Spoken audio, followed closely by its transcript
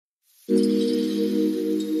Hi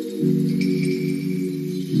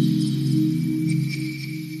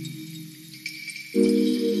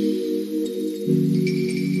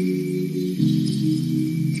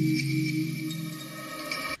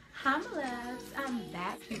my loves, I'm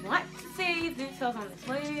back. If you want to see details on this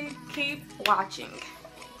wig, keep watching.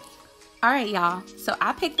 Alright y'all, so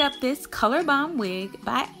I picked up this Color Bomb wig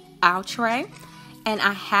by Outre, and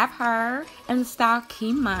I have her in the style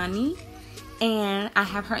Kimani, and I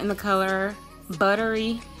have her in the color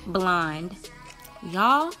Buttery Blonde.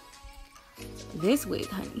 Y'all, this wig,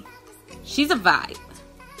 honey, she's a vibe.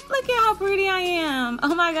 Look at how pretty I am.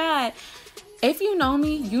 Oh my god. If you know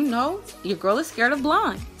me, you know your girl is scared of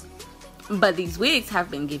blonde. But these wigs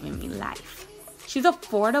have been giving me life. She's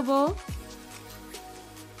affordable.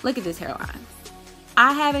 Look at this hairline.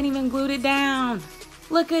 I haven't even glued it down.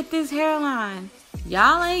 Look at this hairline.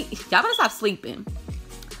 Y'all better stop sleeping.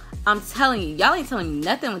 I'm telling you, y'all ain't telling me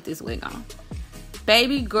nothing with this wig on.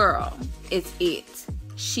 Baby girl, it's it.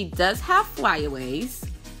 She does have flyaways,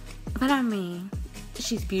 but I mean,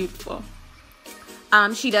 she's beautiful.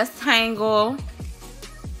 She does tangle,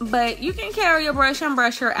 but you can carry your brush and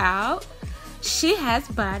brush her out. She has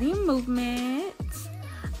body movement.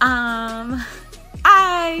 I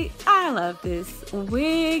love this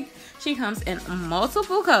wig. She comes in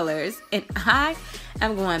multiple colors, and I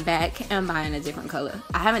am going back and buying a different color.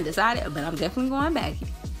 I haven't decided, but I'm definitely going back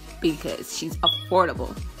because she's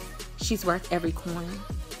affordable. She's worth every coin.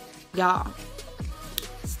 Y'all,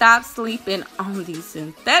 stop sleeping on these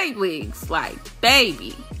synthetic wigs. Like,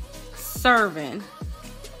 baby, serving.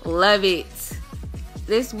 Love it.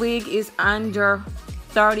 This wig is under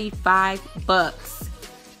 35 bucks.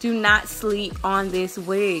 Do not sleep on this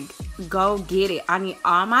wig. Go get it. I need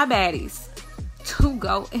all my baddies to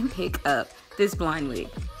go and pick up this blonde wig.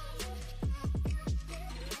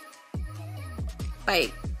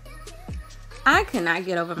 Like, I cannot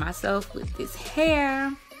get over myself with this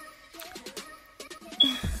hair.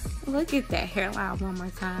 Look at that hairline one more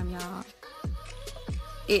time, y'all.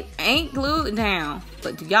 It ain't glued down,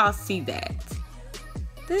 but do y'all see that?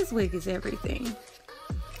 This wig is everything.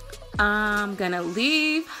 I'm gonna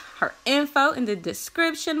leave her info in the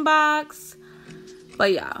description box.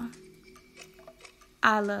 But y'all,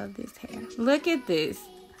 I love this hair. Look at this.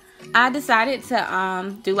 I decided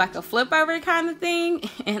to do like a flip over kind of thing,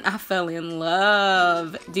 and I fell in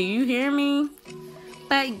love. Do you hear me?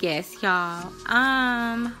 But yes, y'all.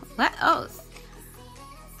 What else?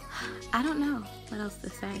 I don't know what else to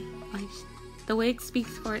say. Like, the wig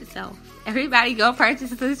speaks for itself. Everybody go purchase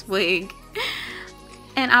this wig.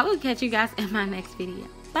 And I will catch you guys in my next video.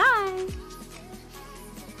 Bye.